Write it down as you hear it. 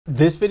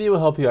This video will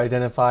help you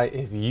identify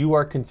if you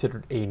are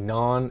considered a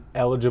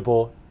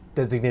non-eligible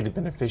designated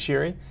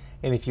beneficiary,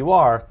 and if you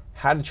are,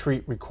 how to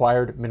treat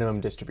required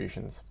minimum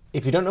distributions.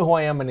 If you don't know who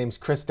I am, my name is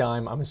Chris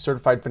Dime. I'm a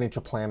certified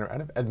financial planner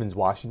out of Edmonds,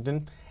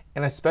 Washington,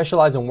 and I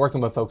specialize in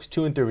working with folks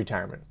to and through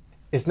retirement.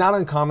 It's not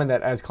uncommon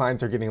that as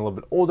clients are getting a little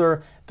bit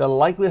older, the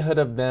likelihood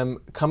of them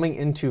coming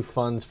into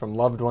funds from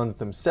loved ones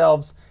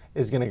themselves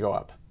is going to go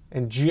up.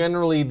 And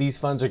generally, these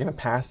funds are going to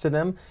pass to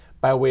them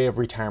by way of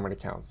retirement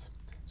accounts.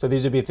 So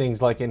these would be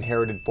things like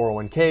inherited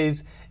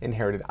 401ks,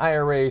 inherited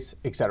IRAs,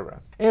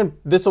 etc. And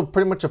this will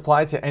pretty much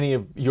apply to any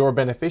of your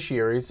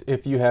beneficiaries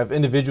if you have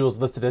individuals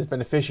listed as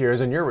beneficiaries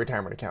on your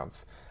retirement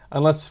accounts.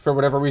 Unless for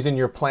whatever reason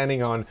you're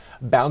planning on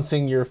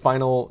bouncing your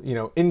final,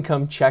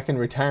 income check in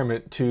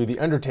retirement to the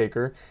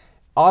undertaker,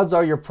 odds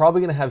are you're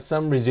probably going to have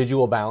some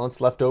residual balance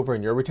left over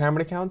in your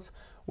retirement accounts,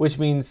 which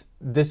means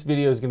this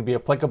video is going to be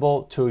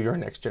applicable to your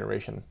next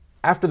generation.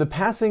 After the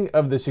passing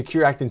of the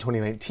Secure Act in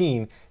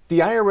 2019,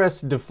 the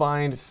IRS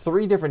defined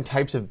 3 different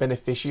types of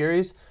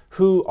beneficiaries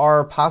who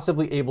are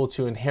possibly able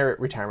to inherit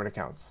retirement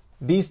accounts.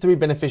 These 3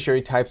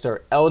 beneficiary types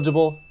are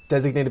eligible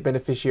designated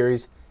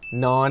beneficiaries,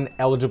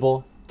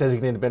 non-eligible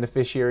designated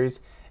beneficiaries,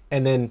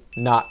 and then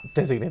not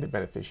designated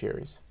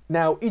beneficiaries.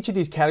 Now, each of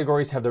these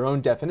categories have their own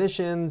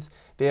definitions,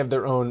 they have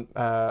their own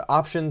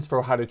options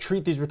for how to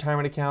treat these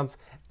retirement accounts,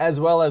 as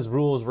well as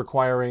rules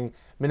requiring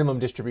minimum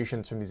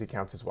distributions from these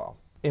accounts as well.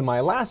 In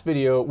my last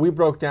video, we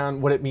broke down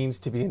what it means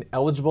to be an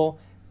eligible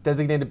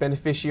designated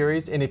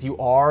beneficiaries, and if you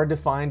are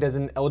defined as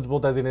an eligible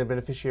designated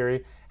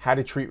beneficiary, how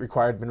to treat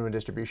required minimum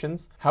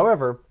distributions.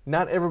 However,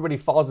 not everybody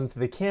falls into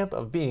the camp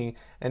of being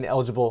an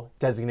eligible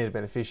designated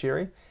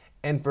beneficiary,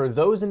 and for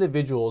those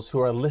individuals who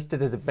are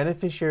listed as a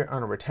beneficiary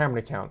on a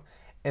retirement account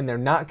and they're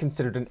not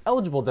considered an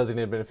eligible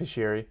designated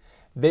beneficiary,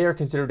 they are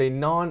considered a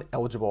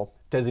non-eligible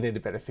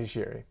designated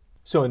beneficiary.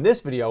 So in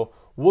this video,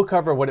 we'll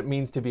cover what it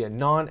means to be a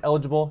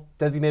non-eligible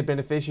designated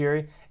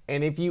beneficiary,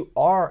 and if you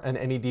are an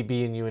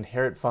NEDB and you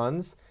inherit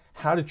funds,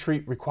 how to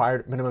treat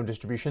required minimum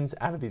distributions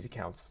out of these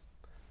accounts.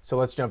 So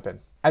let's jump in.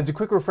 As a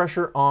quick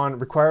refresher on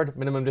required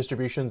minimum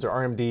distributions, or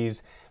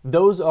RMDs,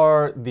 those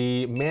are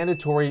the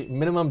mandatory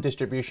minimum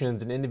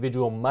distributions an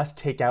individual must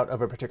take out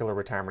of a particular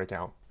retirement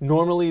account.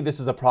 Normally, this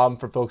is a problem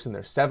for folks in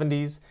their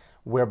 70s,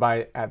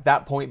 whereby at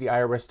that point the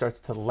IRS starts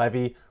to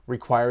levy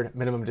required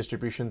minimum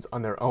distributions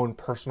on their own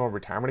personal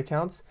retirement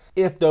accounts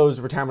if those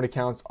retirement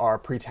accounts are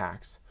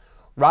pre-tax.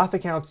 Roth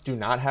accounts do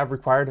not have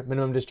required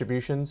minimum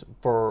distributions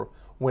for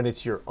when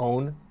it's your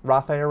own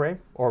Roth IRA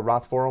or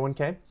Roth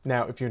 401k.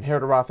 Now, if you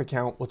inherit a Roth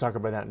account, we'll talk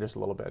about that in just a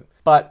little bit.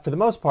 But for the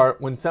most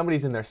part, when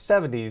somebody's in their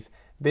 70s,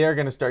 they are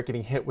going to start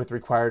getting hit with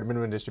required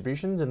minimum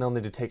distributions, and they'll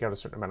need to take out a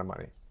certain amount of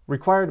money.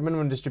 Required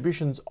minimum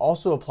distributions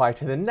also apply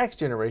to the next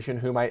generation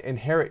who might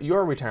inherit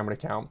your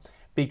retirement account,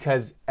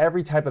 because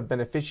every type of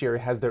beneficiary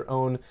has their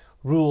own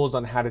rules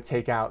on how to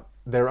take out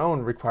their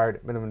own required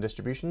minimum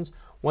distributions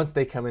once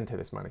they come into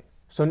this money.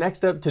 So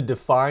next up, to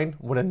define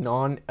what a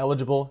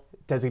non-eligible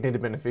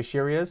designated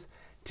beneficiary is,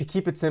 to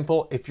keep it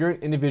simple, if you're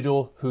an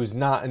individual who's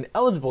not an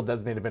eligible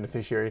designated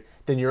beneficiary,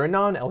 then you're a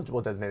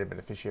non-eligible designated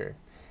beneficiary.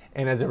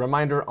 And as a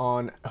reminder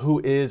on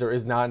who is or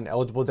is not an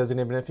eligible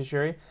designated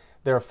beneficiary,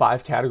 there are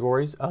 5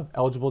 categories of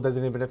eligible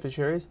designated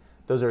beneficiaries.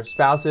 Those are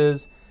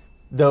spouses,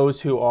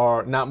 those who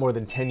are not more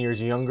than 10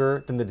 years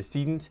younger than the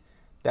decedent,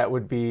 that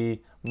would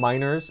be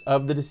minors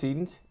of the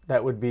decedent,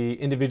 that would be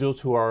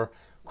individuals who are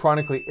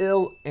chronically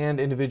ill, and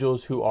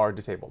individuals who are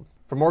disabled.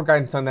 For more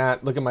guidance on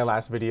that, look at my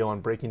last video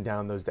on breaking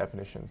down those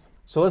definitions.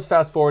 So let's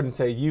fast forward and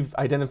say you've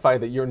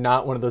identified that you're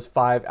not one of those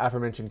 5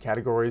 aforementioned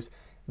categories.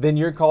 Then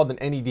you're called an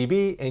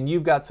NEDB, and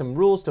you've got some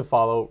rules to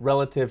follow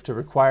relative to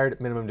required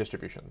minimum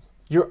distributions.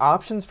 Your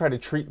options for how to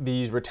treat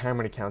these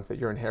retirement accounts that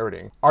you're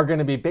inheriting are going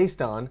to be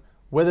based on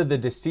whether the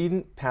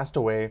decedent passed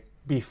away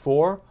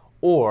before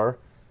or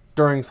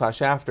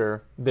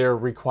during/after their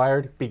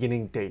required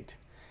beginning date.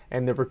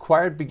 And the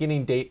required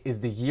beginning date is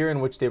the year in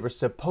which they were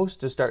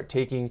supposed to start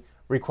taking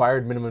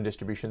required minimum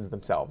distributions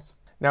themselves.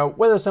 Now,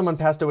 whether someone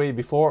passed away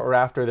before or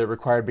after their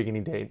required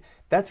beginning date,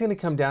 that's going to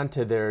come down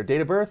to their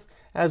date of birth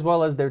as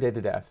well as their date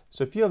of death.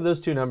 So if you have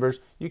those 2 numbers,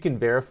 you can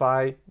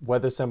verify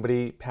whether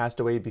somebody passed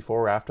away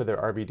before or after their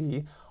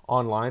RBD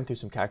online through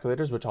some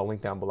calculators, which I'll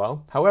link down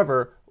below.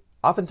 However,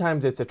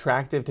 oftentimes it's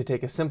attractive to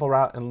take a simple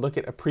route and look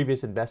at a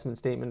previous investment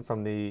statement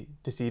from the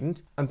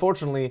decedent.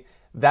 Unfortunately,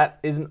 that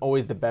isn't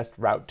always the best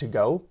route to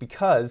go,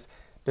 because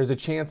there's a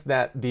chance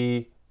that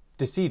the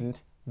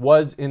decedent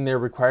was in their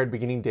required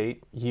beginning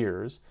date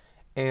years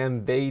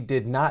and they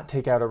did not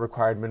take out a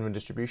required minimum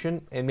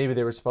distribution, and maybe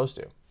they were supposed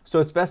to. So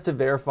it's best to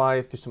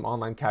verify through some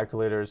online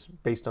calculators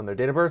based on their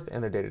date of birth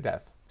and their date of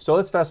death. So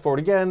let's fast forward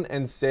again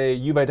and say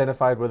you've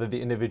identified whether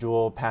the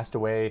individual passed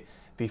away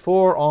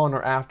before, on,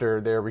 or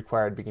after their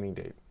required beginning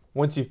date.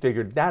 Once you've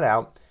figured that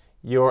out,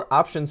 your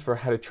options for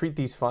how to treat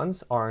these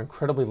funds are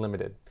incredibly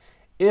limited.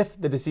 If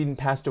the decedent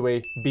passed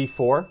away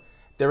before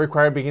their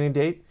required beginning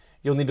date,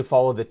 you'll need to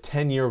follow the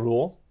 10-year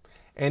rule.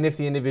 And if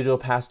the individual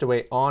passed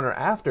away on or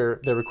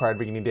after their required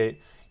beginning date,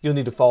 you'll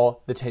need to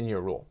follow the 10-year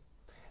rule.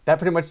 That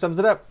pretty much sums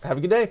it up. Have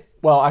a good day.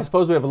 Well, I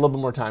suppose we have a little bit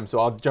more time, so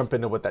I'll jump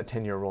into what that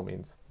 10-year rule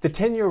means. The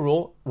 10-year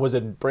rule was a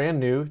brand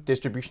new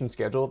distribution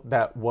schedule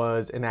that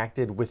was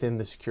enacted within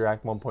the Secure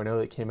Act 1.0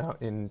 that came out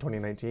in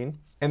 2019.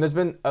 And there's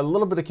been a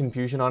little bit of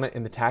confusion on it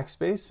in the tax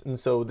space, and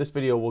so this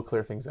video will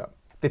clear things up.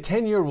 The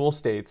 10-year rule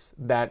states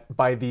that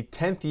by the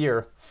 10th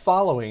year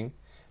following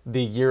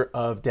the year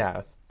of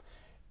death,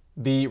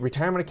 the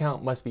retirement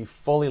account must be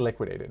fully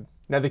liquidated.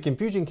 Now, the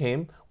confusion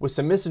came with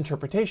some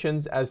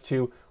misinterpretations as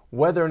to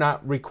whether or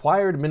not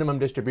required minimum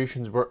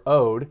distributions were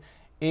owed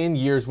in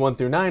years 1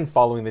 through 9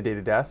 following the date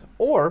of death,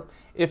 or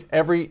if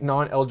every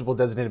non-eligible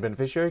designated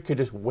beneficiary could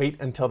just wait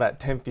until that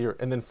 10th year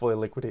and then fully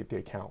liquidate the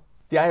account.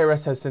 The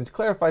IRS has since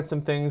clarified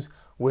some things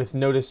with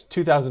Notice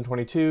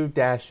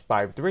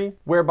 2022-53,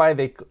 whereby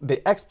they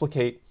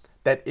explicate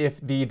that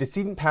if the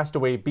decedent passed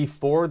away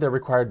before their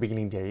required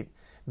beginning date,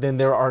 then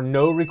there are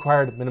no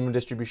required minimum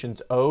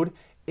distributions owed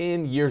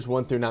in years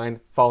 1 through 9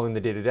 following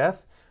the date of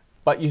death,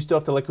 but you still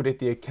have to liquidate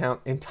the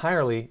account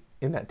entirely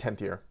in that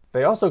 10th year.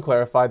 They also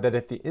clarified that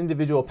if the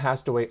individual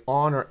passed away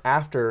on or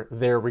after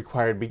their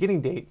required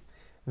beginning date,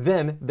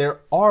 then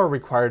there are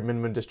required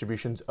minimum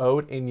distributions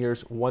owed in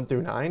years 1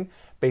 through 9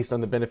 based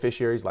on the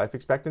beneficiary's life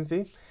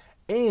expectancy,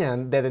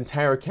 and that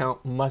entire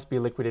account must be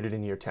liquidated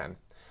in year 10.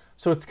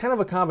 So it's kind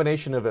of a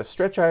combination of a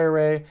stretch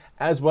IRA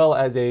as well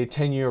as a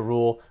 10-year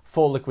rule,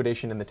 full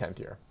liquidation in the 10th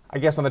year. I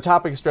guess on the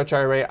topic of stretch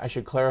IRA, I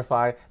should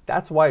clarify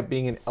that's why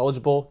being an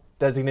eligible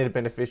designated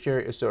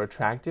beneficiary is so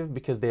attractive,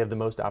 because they have the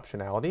most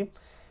optionality.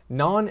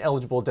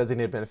 Non-eligible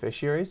designated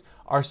beneficiaries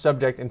are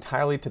subject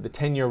entirely to the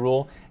 10-year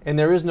rule, and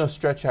there is no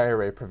stretch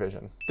IRA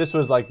provision. This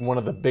was like one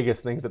of the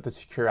biggest things that the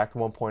Secure Act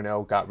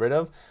 1.0 got rid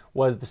of,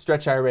 was the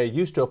stretch IRA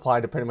used to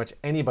apply to pretty much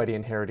anybody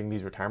inheriting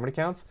these retirement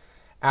accounts.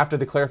 After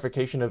the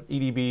clarification of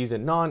EDBs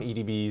and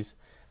non-EDBs,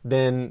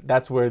 then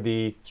that's where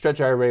the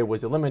stretch IRA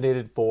was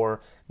eliminated for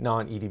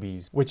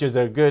non-EDBs, which is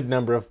a good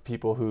number of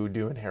people who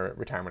do inherit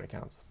retirement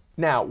accounts.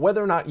 Now,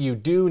 whether or not you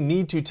do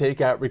need to take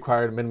out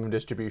required minimum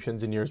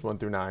distributions in years 1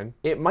 through 9,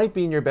 it might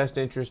be in your best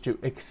interest to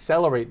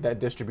accelerate that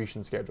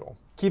distribution schedule.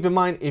 Keep in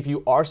mind, if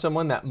you are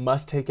someone that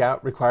must take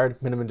out required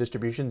minimum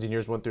distributions in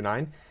years 1 through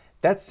 9,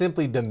 that's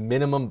simply the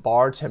minimum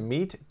bar to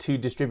meet to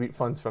distribute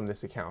funds from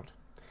this account.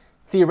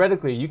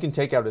 Theoretically, you can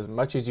take out as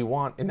much as you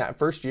want in that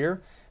first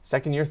year,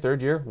 second year,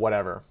 third year,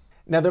 whatever.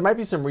 Now, there might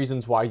be some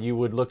reasons why you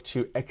would look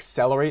to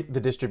accelerate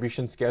the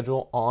distribution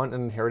schedule on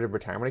an inherited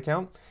retirement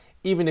account,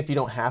 even if you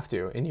don't have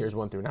to in years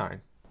 1 through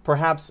 9.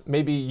 Perhaps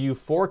maybe you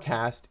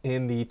forecast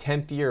in the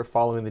 10th year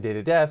following the date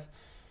of death,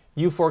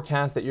 you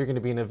forecast that you're going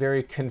to be in a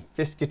very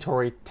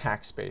confiscatory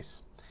tax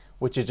space,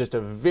 which is just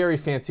a very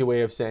fancy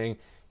way of saying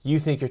you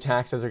think your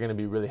taxes are going to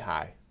be really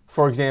high.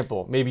 For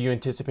example, maybe you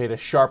anticipate a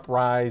sharp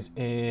rise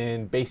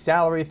in base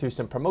salary through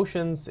some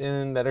promotions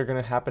that are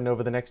going to happen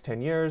over the next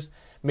 10 years.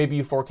 Maybe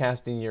you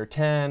forecast in year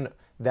 10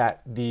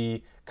 that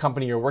the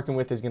company you're working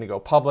with is going to go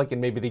public, and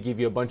maybe they give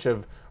you a bunch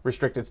of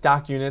restricted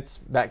stock units.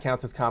 That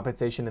counts as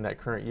compensation in that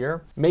current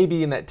year.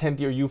 Maybe in that 10th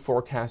year, you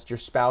forecast your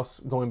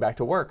spouse going back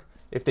to work.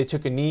 If they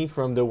took a knee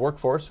from the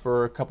workforce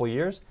for a couple of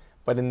years,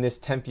 but in this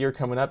 10th year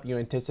coming up, you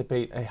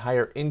anticipate a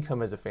higher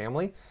income as a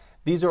family.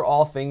 These are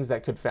all things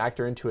that could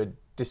factor into a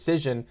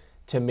decision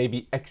to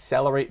maybe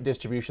accelerate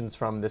distributions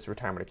from this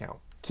retirement account.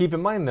 Keep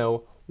in mind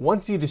though,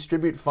 once you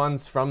distribute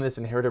funds from this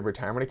inherited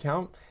retirement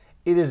account,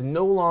 it is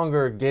no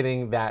longer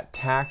getting that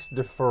tax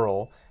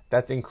deferral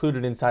that's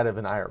included inside of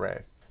an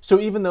IRA.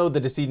 So even though the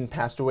decedent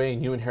passed away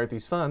and you inherit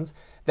these funds,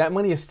 that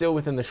money is still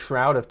within the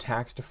shroud of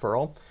tax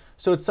deferral.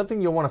 So it's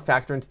something you'll want to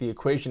factor into the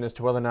equation as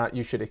to whether or not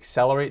you should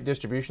accelerate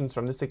distributions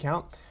from this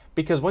account,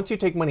 because once you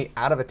take money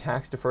out of a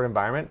tax deferred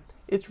environment,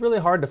 it's really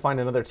hard to find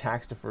another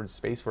tax deferred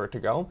space for it to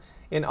go.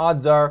 And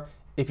odds are,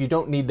 if you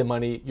don't need the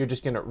money, you're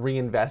just going to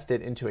reinvest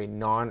it into a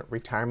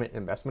non-retirement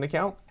investment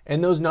account.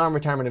 And those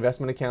non-retirement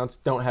investment accounts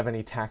don't have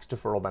any tax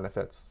deferral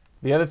benefits.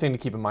 The other thing to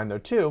keep in mind though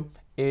too,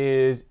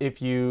 is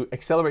if you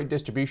accelerate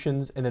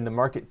distributions and then the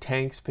market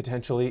tanks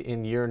potentially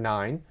in year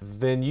 9,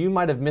 then you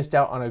might have missed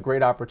out on a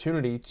great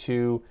opportunity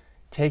to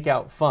take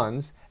out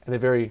funds at a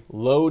very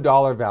low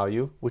dollar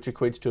value, which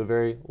equates to a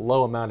very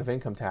low amount of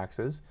income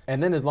taxes.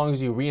 And then as long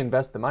as you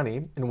reinvest the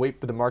money and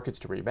wait for the markets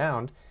to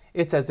rebound,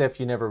 it's as if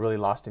you never really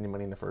lost any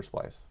money in the first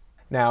place.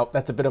 Now,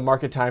 that's a bit of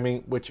market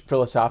timing, which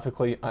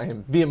philosophically I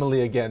am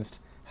vehemently against.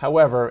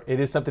 However, it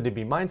is something to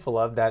be mindful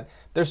of, that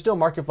there's still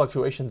market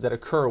fluctuations that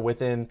occur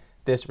within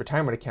this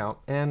retirement account,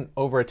 and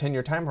over a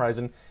 10-year time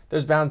horizon,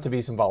 there's bound to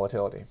be some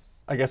volatility.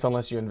 I guess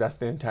unless you invest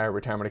the entire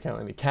retirement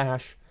account in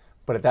cash,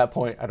 but at that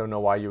point, I don't know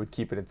why you would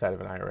keep it inside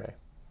of an IRA.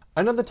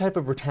 Another type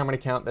of retirement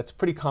account that's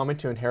pretty common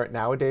to inherit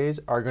nowadays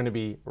are going to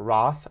be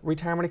Roth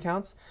retirement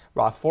accounts,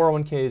 Roth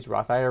 401ks,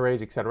 Roth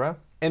IRAs, etc.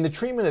 And the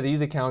treatment of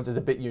these accounts is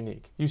a bit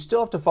unique. You still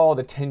have to follow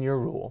the 10-year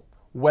rule,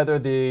 whether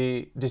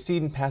the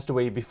decedent passed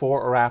away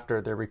before or after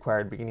their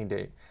required beginning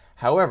date.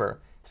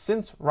 However,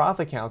 since Roth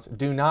accounts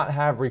do not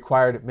have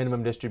required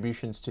minimum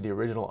distributions to the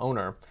original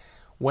owner,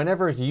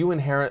 whenever you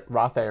inherit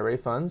Roth IRA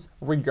funds,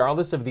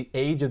 regardless of the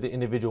age of the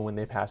individual when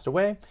they passed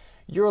away,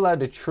 you're allowed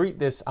to treat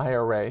this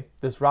IRA,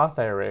 this Roth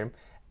IRA,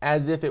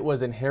 as if it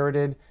was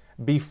inherited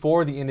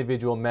before the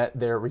individual met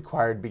their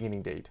required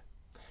beginning date.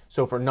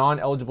 So for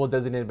non-eligible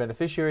designated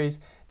beneficiaries,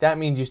 that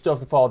means you still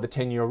have to follow the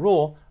 10-year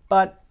rule,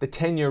 but the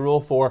 10-year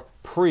rule for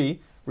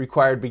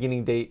pre-required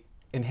beginning date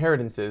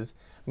inheritances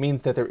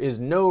means that there is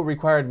no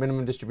required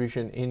minimum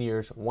distribution in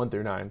years 1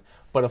 through 9,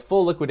 but a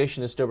full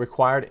liquidation is still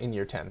required in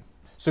year 10.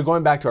 So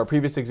going back to our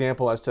previous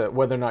example as to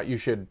whether or not you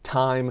should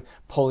time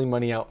pulling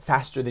money out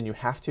faster than you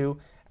have to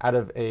out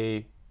of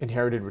a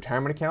inherited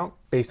retirement account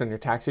based on your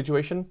tax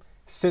situation,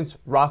 since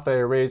Roth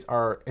IRAs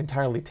are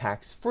entirely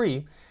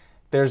tax-free,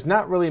 there's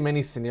not really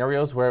many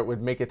scenarios where it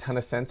would make a ton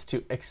of sense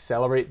to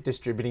accelerate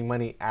distributing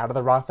money out of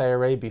the Roth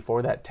IRA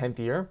before that 10th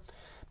year.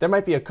 There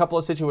might be a couple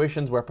of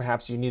situations where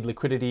perhaps you need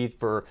liquidity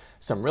for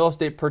some real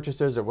estate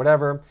purchases or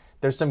whatever.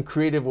 There's some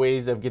creative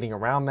ways of getting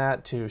around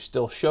that to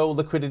still show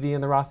liquidity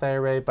in the Roth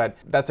IRA, but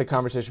that's a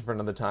conversation for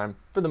another time.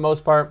 For the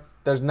most part,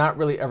 there's not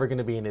really ever going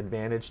to be an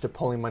advantage to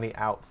pulling money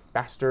out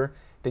faster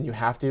than you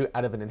have to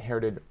out of an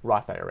inherited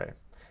Roth IRA,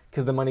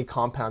 because the money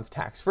compounds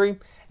tax-free,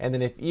 and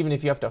then even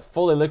if you have to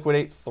fully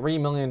liquidate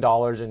 $3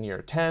 million in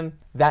year 10,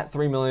 that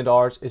 $3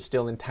 million is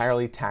still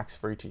entirely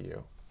tax-free to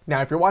you.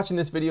 Now, if you're watching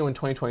this video in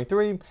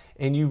 2023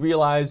 and you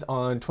realize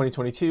on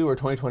 2022 or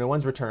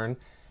 2021's return,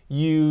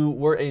 you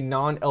were a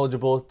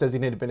non-eligible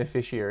designated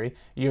beneficiary,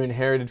 you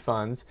inherited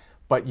funds,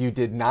 but you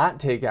did not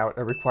take out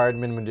a required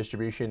minimum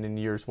distribution in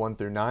years 1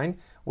 through 9,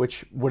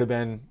 which would have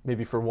been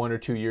maybe for 1 or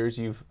 2 years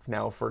you've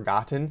now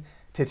forgotten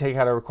to take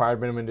out a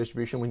required minimum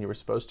distribution when you were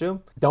supposed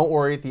to. Don't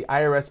worry, the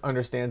IRS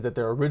understands that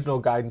their original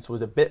guidance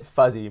was a bit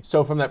fuzzy.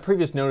 So from that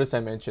previous notice I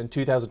mentioned,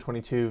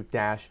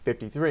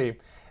 2022-53,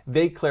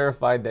 they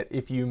clarified that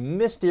if you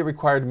missed a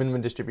required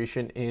minimum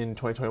distribution in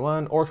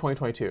 2021 or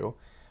 2022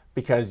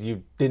 because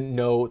you didn't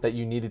know that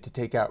you needed to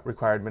take out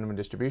required minimum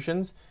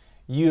distributions,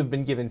 you have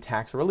been given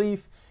tax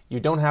relief. You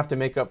don't have to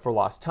make up for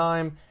lost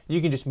time. You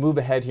can just move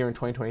ahead here in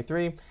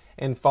 2023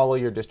 and follow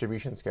your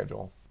distribution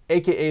schedule,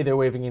 aka they're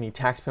waiving any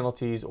tax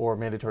penalties or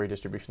mandatory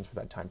distributions for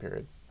that time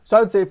period. So I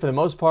would say for the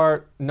most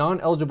part,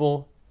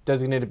 non-eligible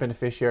designated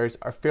beneficiaries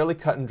are fairly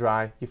cut and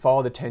dry. You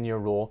follow the 10-year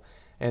rule,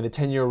 and the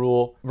 10-year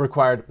rule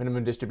required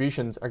minimum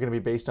distributions are going to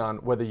be based on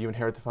whether you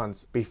inherit the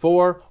funds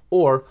before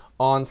or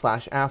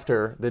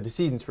on/after the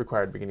decedent's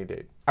required beginning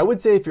date. I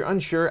would say if you're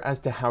unsure as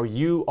to how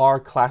you are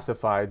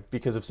classified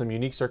because of some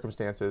unique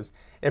circumstances,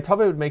 it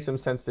probably would make some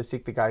sense to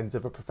seek the guidance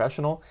of a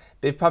professional.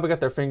 They've probably got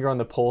their finger on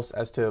the pulse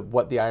as to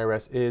what the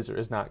IRS is or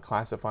is not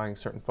classifying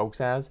certain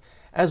folks as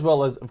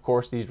well as, of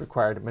course, these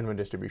required minimum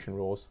distribution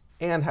rules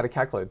and how to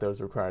calculate those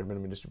required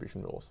minimum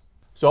distribution rules.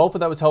 So hopefully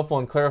that was helpful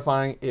in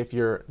clarifying if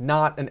you're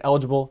not an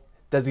eligible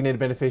designated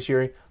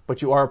beneficiary,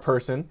 but you are a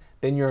person,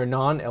 then you're a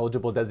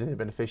non-eligible designated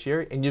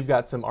beneficiary and you've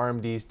got some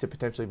RMDs to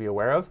potentially be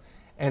aware of.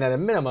 And at a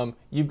minimum,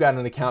 you've got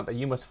an account that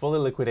you must fully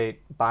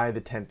liquidate by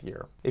the 10th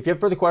year. If you have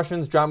further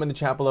questions, drop them in the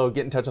chat below,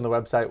 get in touch on the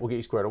website, we'll get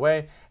you squared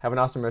away. Have an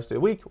awesome rest of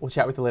the week. We'll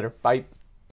chat with you later. Bye.